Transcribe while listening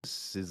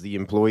This is the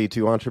Employee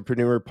to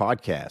Entrepreneur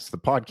podcast, the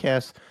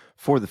podcast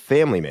for the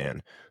family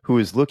man who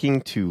is looking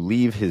to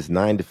leave his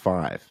 9 to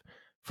 5,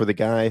 for the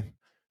guy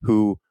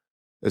who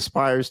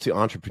aspires to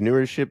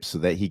entrepreneurship so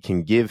that he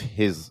can give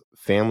his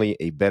family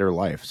a better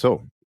life.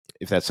 So,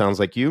 if that sounds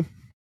like you,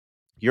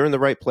 you're in the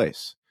right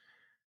place.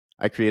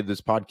 I created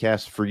this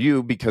podcast for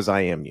you because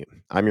I am you.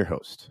 I'm your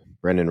host,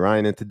 Brendan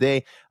Ryan, and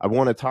today I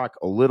want to talk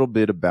a little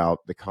bit about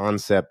the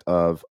concept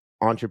of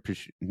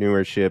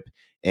entrepreneurship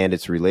and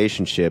its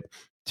relationship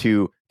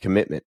to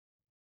commitment.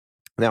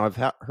 Now, I've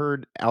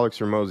heard Alex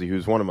Hormozy,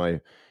 who's one of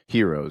my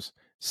heroes,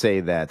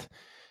 say that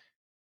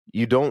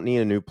you don't need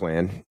a new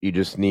plan. You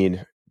just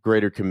need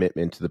greater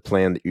commitment to the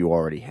plan that you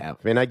already have.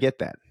 And I get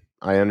that.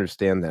 I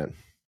understand that.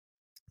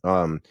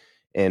 Um,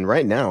 and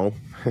right now,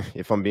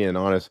 if I'm being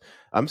honest,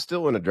 I'm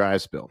still in a dry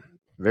spell.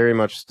 Very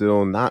much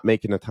still not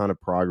making a ton of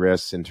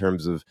progress in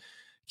terms of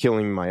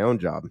killing my own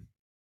job.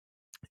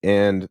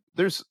 And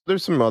there's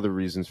some other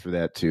reasons for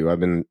that too. I've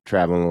been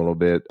traveling a little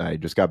bit. I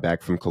just got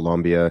back from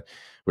Colombia,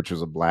 which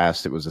was a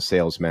blast. It was a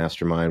sales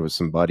mastermind with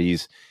some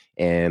buddies,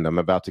 and I'm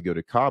about to go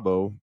to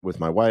Cabo with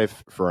my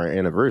wife for our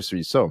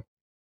anniversary. So,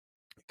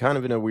 kind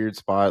of in a weird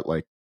spot,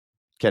 like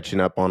catching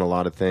up on a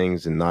lot of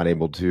things and not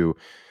able to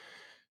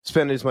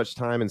spend as much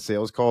time in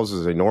sales calls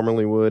as I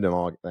normally would and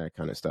all that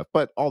kind of stuff.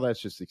 But all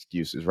that's just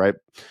excuses, right?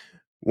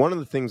 One of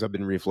the things I've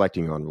been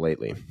reflecting on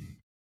lately,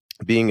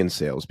 being in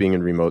sales, being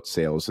in remote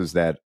sales, is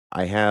that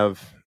I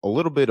have a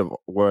little bit of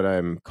what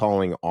I'm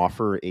calling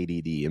offer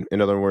ADD.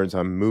 In other words,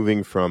 I'm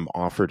moving from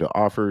offer to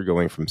offer,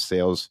 going from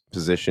sales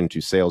position to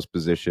sales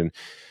position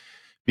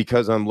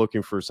because I'm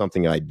looking for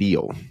something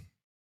ideal.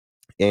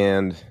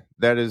 And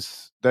that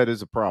is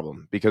a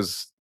problem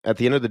because at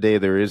the end of the day,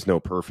 there is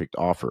no perfect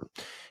offer.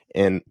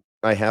 And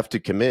I have to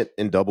commit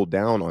and double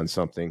down on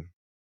something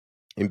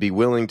and be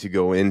willing to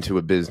go into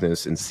a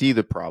business and see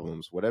the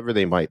problems, whatever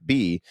they might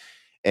be,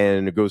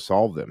 and go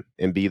solve them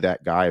and be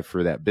that guy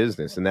for that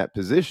business. And that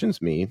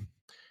positions me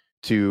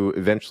to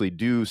eventually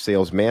do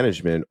sales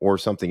management or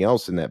something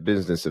else in that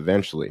business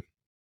eventually.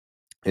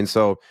 And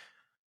so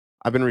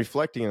I've been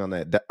reflecting on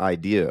that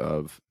idea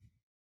of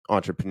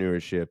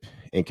entrepreneurship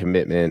and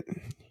commitment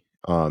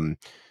um,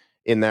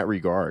 in that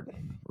regard,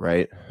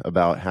 right?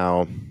 About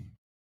how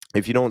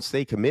if you don't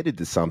stay committed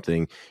to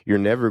something, you're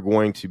never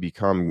going to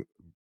become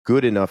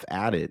good enough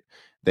at it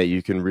that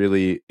you can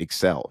really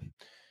excel.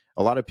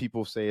 A lot of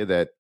people say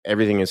that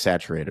everything is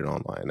saturated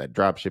online, that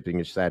drop shipping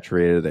is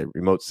saturated, that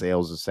remote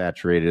sales is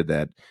saturated,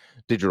 that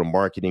digital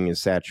marketing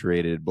is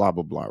saturated, blah,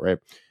 blah, blah, right?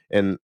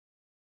 And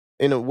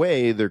in a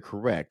way, they're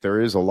correct. There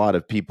is a lot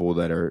of people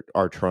that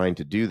are trying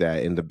to do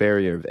that, and the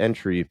barrier of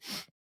entry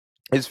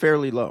is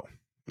fairly low.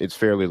 It's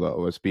fairly low,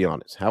 let's be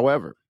honest.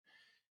 However,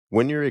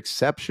 when you're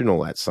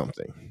exceptional at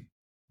something,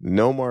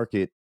 no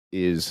market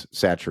is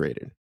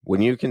saturated.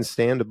 When you can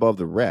stand above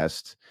the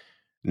rest,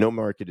 no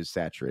market is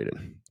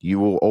saturated. You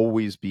will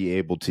always be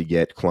able to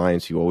get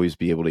clients, you always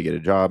be able to get a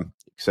job,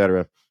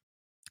 etc.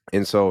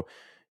 And so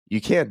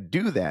you can't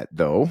do that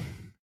though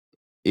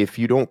if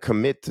you don't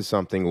commit to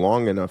something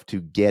long enough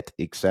to get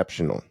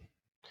exceptional.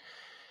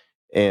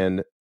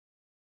 And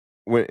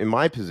when in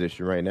my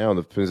position right now,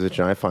 the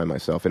position I find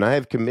myself, and I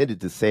have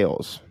committed to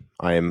sales.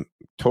 I am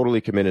totally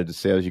committed to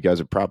sales. You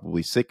guys are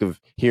probably sick of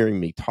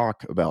hearing me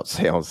talk about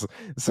sales.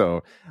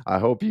 So I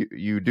hope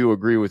you do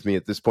agree with me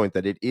at this point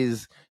that it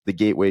is the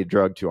gateway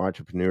drug to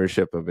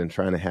entrepreneurship. I've been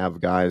trying to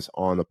have guys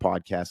on the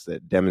podcast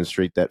that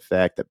demonstrate that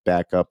fact, that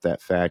back up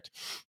that fact.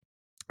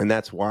 And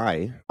that's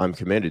why I'm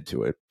committed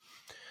to it.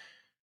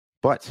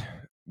 But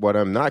what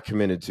I'm not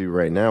committed to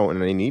right now,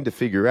 and I need to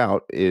figure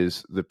out,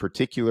 is the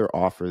particular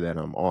offer that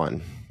I'm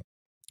on.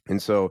 And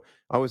so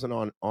I was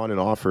on an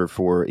offer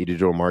for a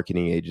digital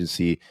marketing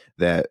agency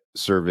that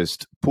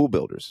serviced pool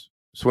builders,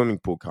 swimming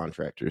pool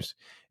contractors.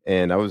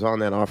 And I was on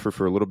that offer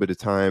for a little bit of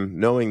time,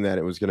 knowing that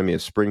it was going to be a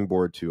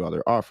springboard to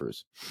other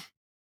offers.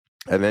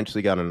 I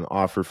eventually got an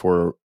offer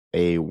for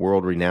a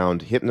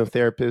world-renowned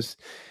hypnotherapist.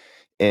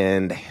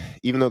 And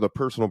even though the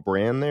personal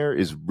brand there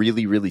is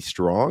really, really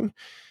strong,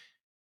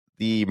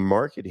 the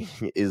marketing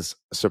is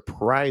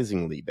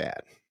surprisingly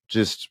bad,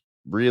 just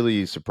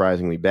really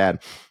surprisingly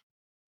bad.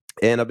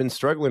 And I've been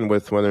struggling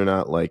with whether or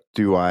not, like,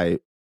 do I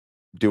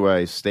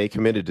stay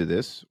committed to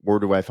this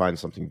or do I find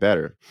something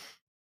better?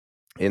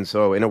 And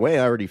so in a way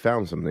I already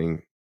found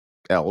something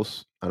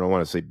else. I don't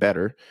want to say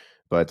better,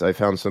 but I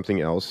found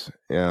something else,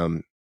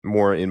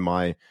 more in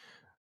my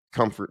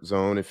comfort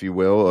zone, if you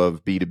will,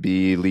 of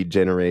B2B lead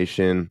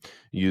generation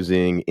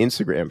using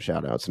Instagram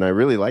shoutouts. And I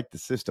really like the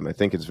system. I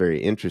think it's very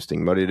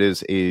interesting, but it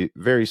is a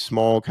very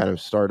small kind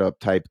of startup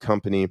type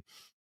company,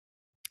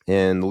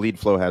 and the lead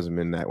flow hasn't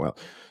been that well.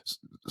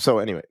 So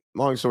anyway,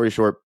 long story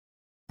short,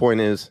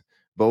 point is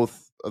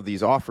both of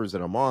these offers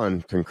that I'm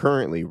on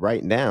concurrently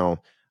right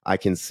now, I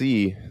can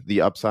see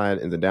the upside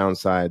and the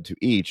downside to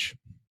each.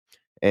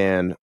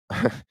 And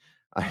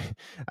I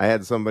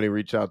had somebody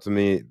reach out to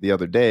me the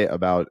other day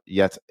about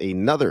yet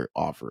another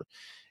offer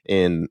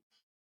in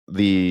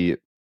the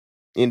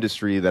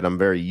industry that I'm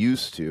very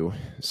used to.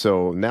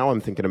 So now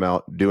I'm thinking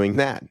about doing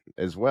that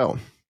as well.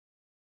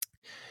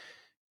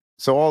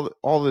 So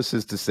all this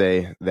is to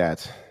say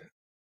that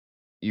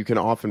you can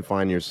often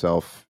find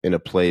yourself in a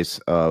place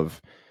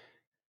of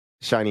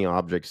shiny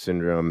object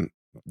syndrome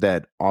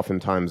that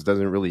oftentimes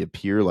doesn't really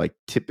appear like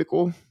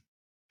typical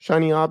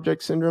shiny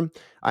object syndrome.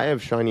 I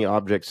have shiny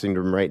object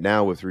syndrome right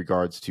now with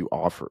regards to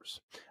offers.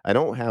 I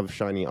don't have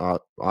shiny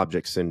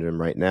object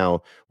syndrome right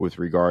now with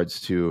regards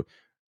to,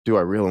 do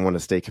I really want to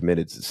stay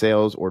committed to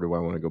sales, or do I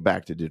want to go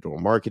back to digital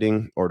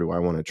marketing, or do I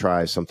want to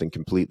try something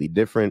completely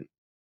different?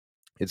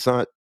 It's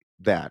not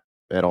that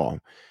at all.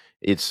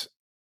 It's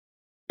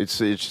it's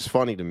just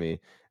funny to me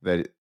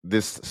that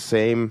this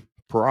same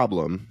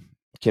problem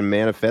can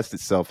manifest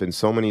itself in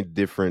so many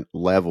different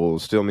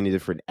levels, so many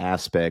different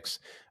aspects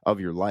of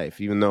your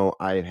life. Even though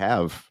I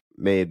have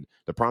made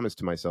the promise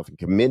to myself and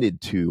committed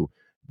to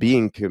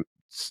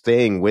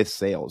staying with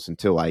sales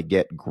until I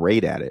get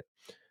great at it.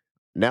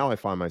 Now I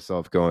find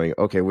myself going,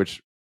 okay,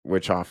 which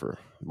offer?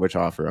 Which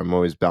offer? I'm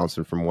always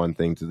bouncing from one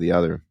thing to the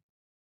other.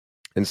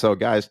 And so,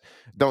 guys,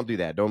 don't do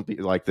that. Don't be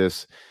like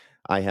this.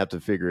 I have to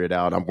figure it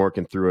out. I'm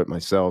working through it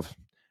myself.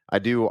 I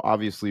do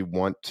obviously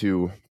want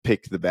to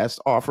pick the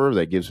best offer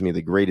that gives me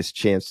the greatest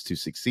chance to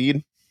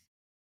succeed,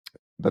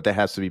 but that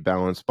has to be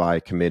balanced by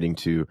committing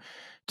to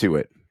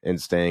it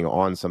and staying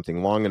on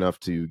something long enough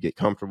to get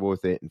comfortable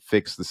with it and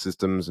fix the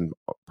systems and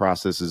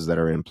processes that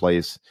are in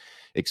place,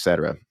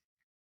 etc.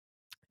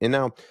 And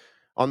now,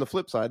 on the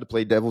flip side, to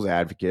play devil's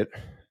advocate,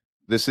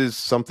 this is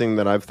something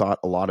that I've thought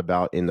a lot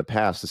about in the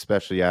past,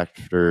 especially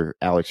after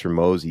Alex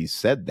Hormozi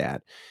said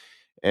that.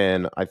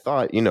 And I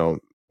thought,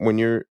 when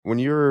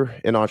you're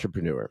an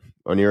entrepreneur,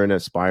 when you're an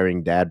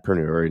aspiring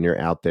dadpreneur and you're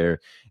out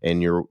there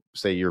and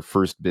say your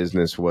first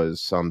business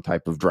was some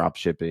type of drop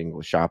shipping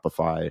with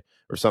Shopify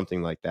or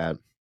something like that,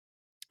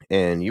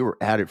 and you were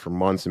at it for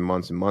months and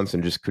months and months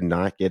and just could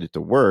not get it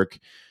to work,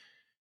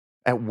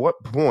 at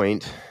what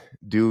point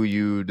do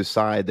you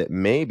decide that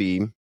maybe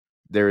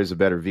there is a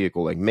better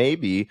vehicle? Like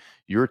maybe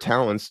your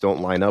talents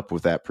don't line up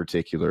with that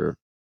particular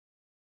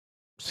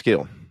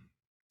skill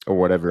or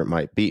whatever it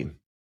might be.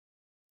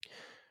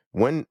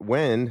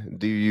 When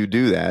do you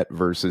do that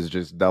versus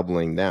just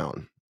doubling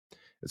down?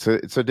 It's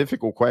a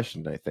difficult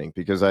question, I think,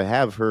 because I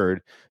have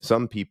heard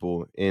some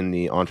people in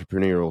the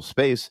entrepreneurial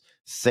space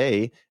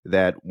say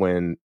that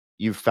when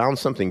you've found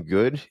something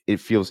good, it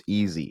feels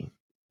easy.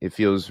 It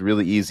feels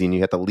really easy and you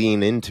have to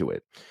lean into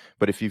it.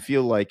 But if you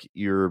feel like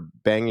you're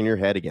banging your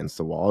head against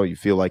the wall, you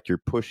feel like you're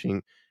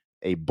pushing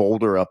a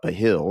boulder up a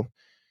hill,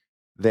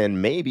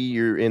 then maybe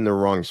you're in the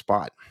wrong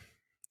spot.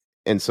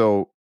 And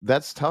so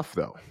that's tough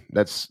though.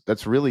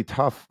 That's really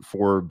tough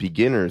for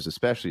beginners,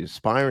 especially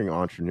aspiring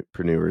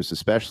entrepreneurs,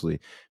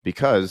 especially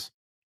because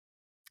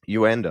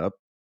you end up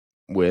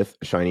with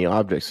shiny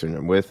object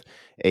syndrome, with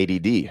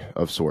ADD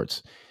of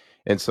sorts.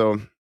 And so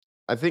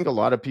I think a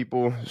lot of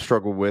people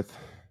struggle with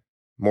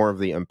more of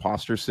the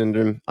imposter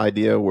syndrome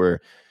idea where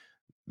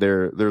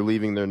they're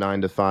leaving their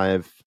 9 to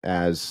 5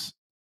 as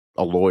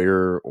a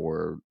lawyer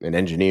or an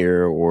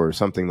engineer or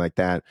something like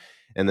that,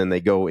 and then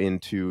they go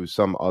into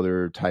some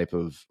other type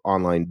of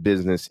online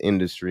business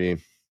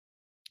industry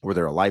where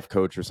they're a life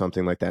coach or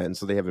something like that, and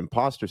so they have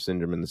imposter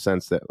syndrome in the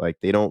sense that like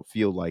they don't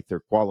feel like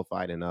they're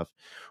qualified enough,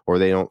 or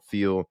they don't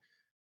feel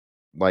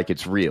like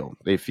it's real.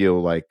 They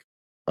feel like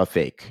a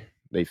fake.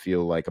 They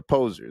feel like a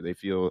poser. They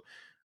feel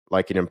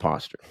like an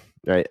imposter.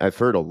 Right? I've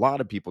heard a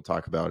lot of people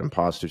talk about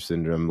imposter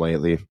syndrome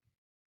lately,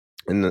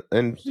 and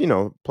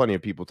plenty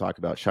of people talk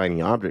about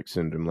shiny object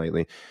syndrome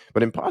lately,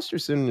 but imposter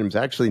syndrome is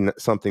actually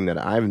something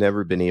that I've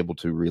never been able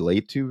to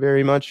relate to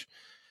very much.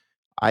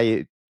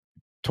 I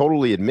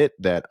totally admit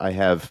that I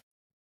have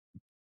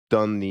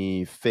done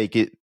the fake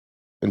it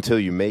until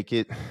you make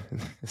it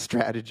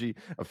strategy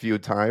a few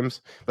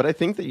times, but I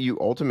think that you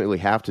ultimately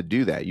have to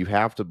do that. You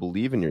have to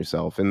believe in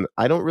yourself, and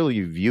I don't really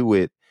view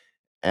it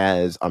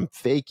as I'm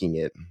faking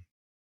it.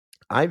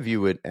 I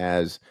view it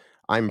as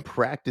I'm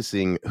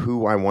practicing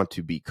who I want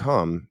to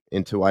become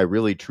until I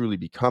really truly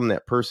become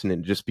that person,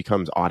 and it just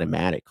becomes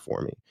automatic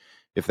for me,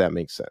 if that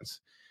makes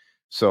sense.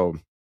 So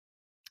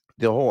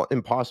the whole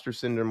imposter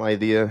syndrome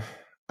idea,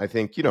 I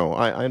think,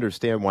 I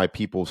understand why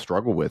people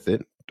struggle with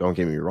it. Don't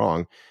get me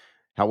wrong.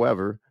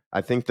 However,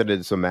 I think that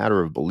it's a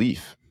matter of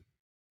belief.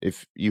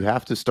 If you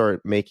have to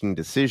start making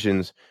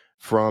decisions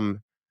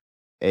from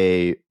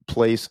a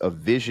place of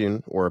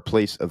vision or a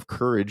place of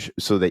courage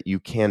so that you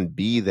can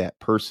be that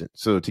person.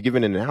 So to give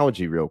an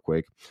analogy real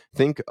quick,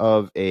 think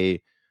of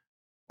an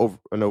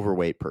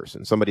overweight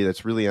person, somebody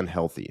that's really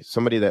unhealthy,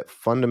 somebody that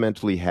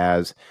fundamentally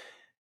has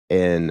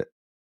an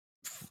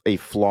a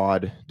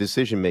flawed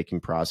decision making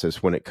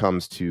process when it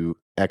comes to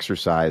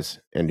exercise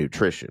and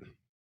nutrition.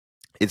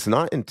 It's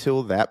not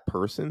until that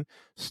person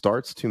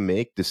starts to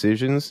make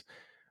decisions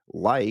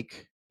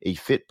like a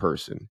fit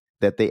person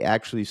that they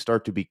actually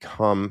start to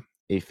become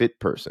a fit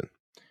person.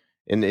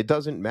 And it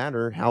doesn't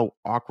matter how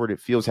awkward it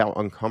feels, how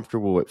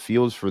uncomfortable it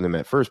feels for them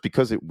at first,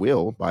 because it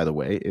will, by the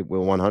way, it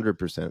will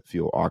 100%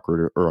 feel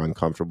awkward or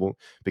uncomfortable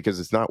because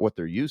it's not what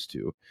they're used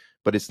to.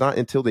 But it's not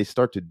until they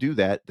start to do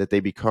that that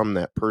they become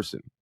that person.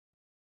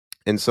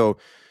 And so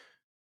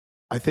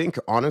I think,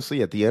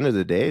 honestly, at the end of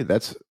the day,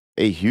 that's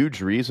a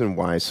huge reason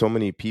why so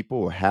many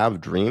people have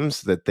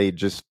dreams that they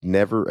just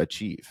never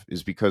achieve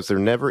is because they're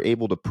never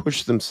able to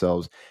push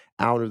themselves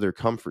out of their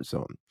comfort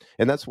zone.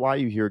 And that's why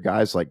you hear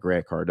guys like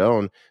Grant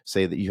Cardone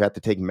say that you have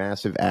to take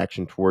massive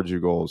action towards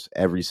your goals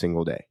every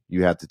single day.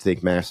 You have to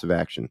take massive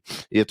action.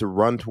 You have to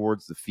run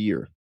towards the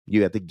fear.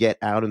 You have to get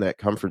out of that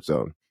comfort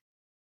zone,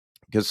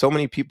 because so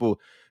many people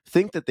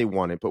think that they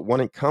want it, but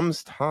when it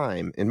comes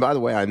time, and by the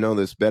way, I know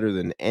this better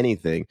than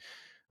anything,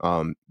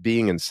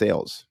 being in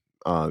sales,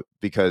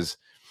 because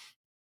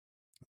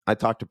I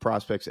talk to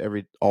prospects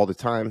all the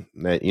time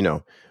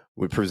that,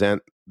 we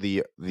present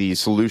the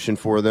solution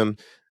for them.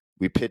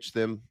 We pitch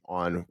them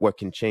on what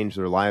can change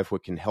their life,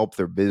 what can help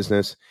their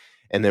business.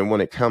 And then when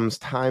it comes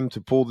time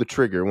to pull the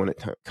trigger, when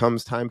it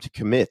comes time to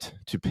commit,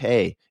 to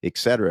pay,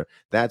 etc.,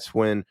 that's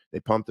when they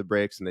pump the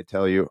brakes and they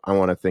tell you, I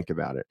want to think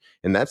about it.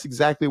 And that's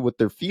exactly what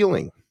they're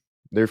feeling.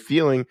 They're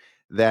feeling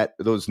that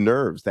those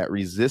nerves, that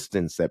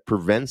resistance that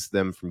prevents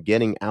them from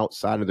getting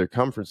outside of their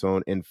comfort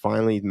zone and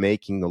finally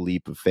making the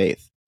leap of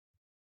faith.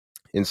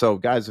 And so,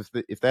 guys,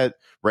 if that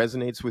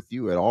resonates with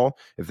you at all,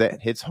 if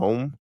that hits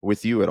home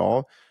with you at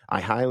all,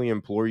 I highly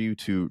implore you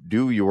to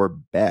do your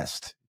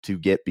best to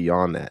get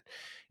beyond that.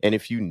 And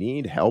if you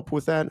need help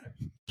with that,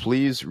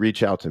 please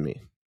reach out to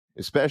me,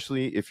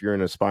 especially if you're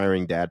an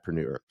aspiring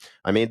dadpreneur.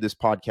 I made this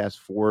podcast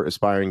for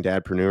aspiring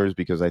dadpreneurs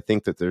because I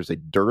think that there's a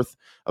dearth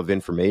of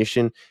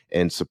information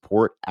and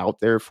support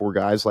out there for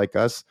guys like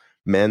us,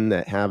 men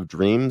that have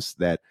dreams,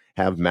 that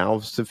have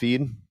mouths to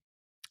feed,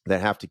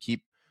 that have to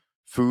keep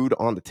food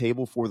on the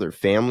table for their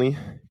family,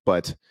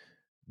 but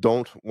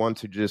don't want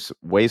to just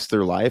waste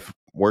their life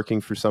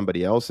working for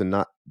somebody else and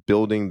not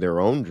building their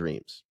own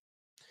dreams.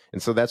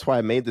 And so that's why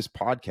I made this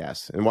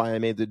podcast and why I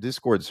made the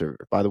Discord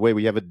server. By the way,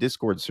 we have a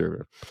Discord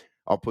server.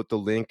 I'll put the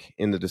link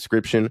in the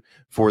description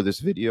for this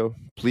video.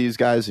 Please,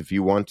 guys, if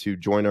you want to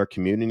join our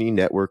community,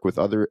 network with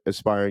other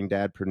aspiring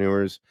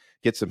dadpreneurs,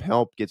 get some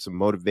help, get some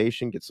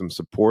motivation, get some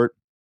support,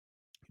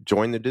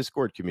 join the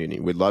Discord community.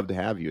 We'd love to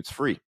have you. It's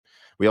free.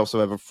 We also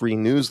have a free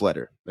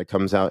newsletter that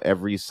comes out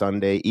every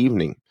Sunday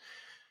evening.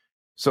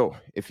 So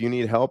if you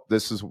need help,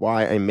 this is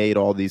why I made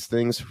all these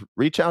things.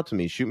 Reach out to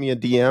me. Shoot me a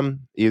DM,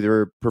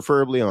 either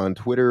preferably on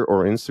Twitter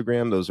or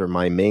Instagram. Those are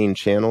my main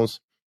channels.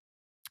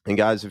 And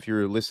guys, if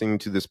you're listening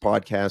to this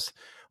podcast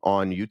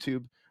on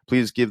YouTube,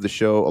 please give the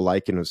show a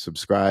like and a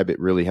subscribe. It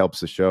really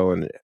helps the show,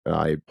 and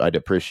I'd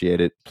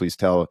appreciate it. Please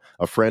tell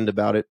a friend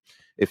about it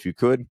if you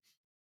could.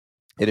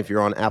 And if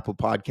you're on Apple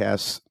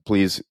Podcasts,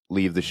 please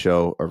leave the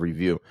show a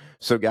review.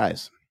 So,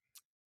 guys,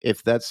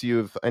 if that's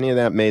you, if any of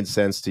that made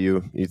sense to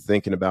you, you're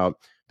thinking about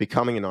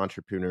becoming an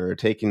entrepreneur,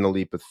 taking the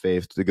leap of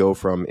faith to go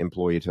from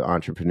employee to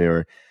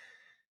entrepreneur,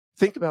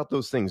 think about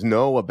those things.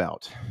 Know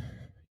about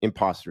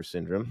imposter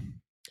syndrome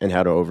and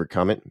how to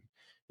overcome it,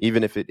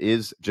 even if it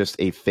is just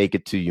a fake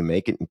it till you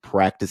make it, and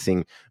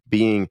practicing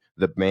being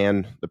the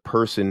man, the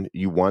person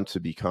you want to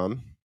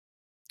become.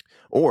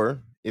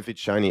 Or if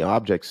it's shiny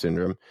object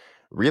syndrome,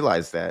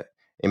 realize that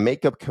and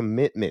make a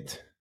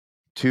commitment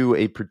to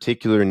a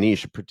particular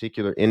niche, a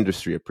particular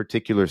industry, a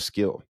particular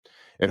skill.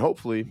 And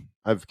hopefully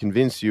I've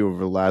convinced you over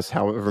the last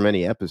however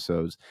many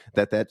episodes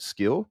that that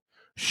skill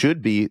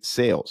should be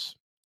sales.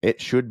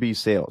 It should be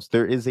sales.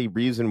 There is a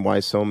reason why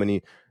so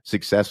many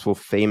successful,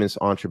 famous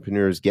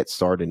entrepreneurs get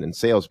started in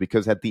sales,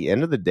 because at the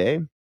end of the day,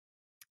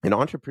 an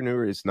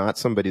entrepreneur is not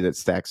somebody that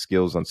stacks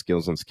skills on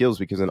skills on skills,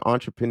 because an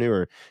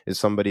entrepreneur is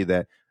somebody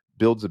that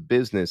builds a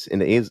business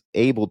and is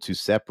able to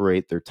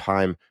separate their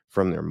time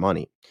from their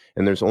money.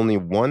 And there's only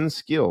one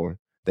skill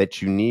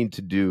that you need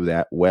to do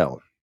that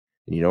well.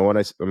 And you know what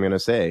I'm going to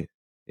say?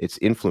 It's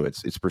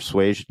influence, it's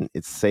persuasion,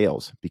 it's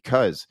sales,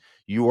 because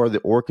you are the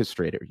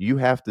orchestrator. You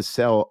have to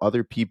sell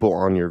other people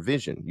on your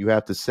vision. You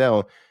have to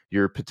sell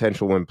your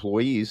potential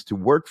employees to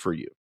work for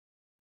you.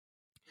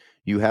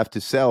 You have to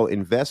sell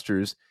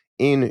investors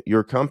in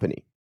your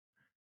company.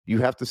 You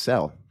have to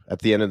sell at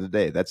the end of the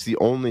day. That's the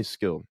only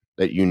skill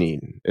that you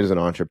need as an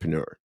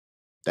entrepreneur.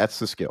 That's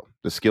the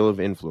skill of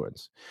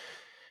influence.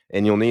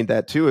 And you'll need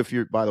that too if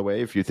you're, by the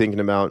way, if you're thinking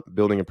about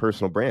building a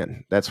personal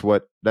brand. That's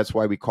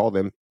why we call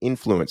them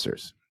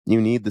influencers. You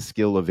need the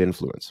skill of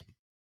influence.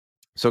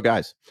 So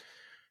guys,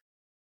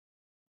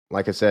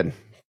 like I said,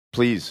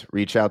 please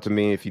reach out to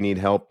me if you need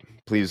help.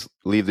 Please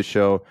leave the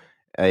show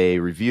a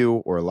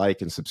review or a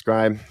like and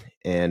subscribe,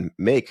 and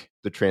make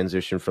the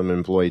transition from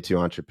employee to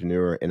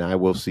entrepreneur. And I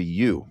will see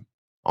you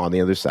on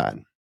the other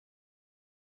side.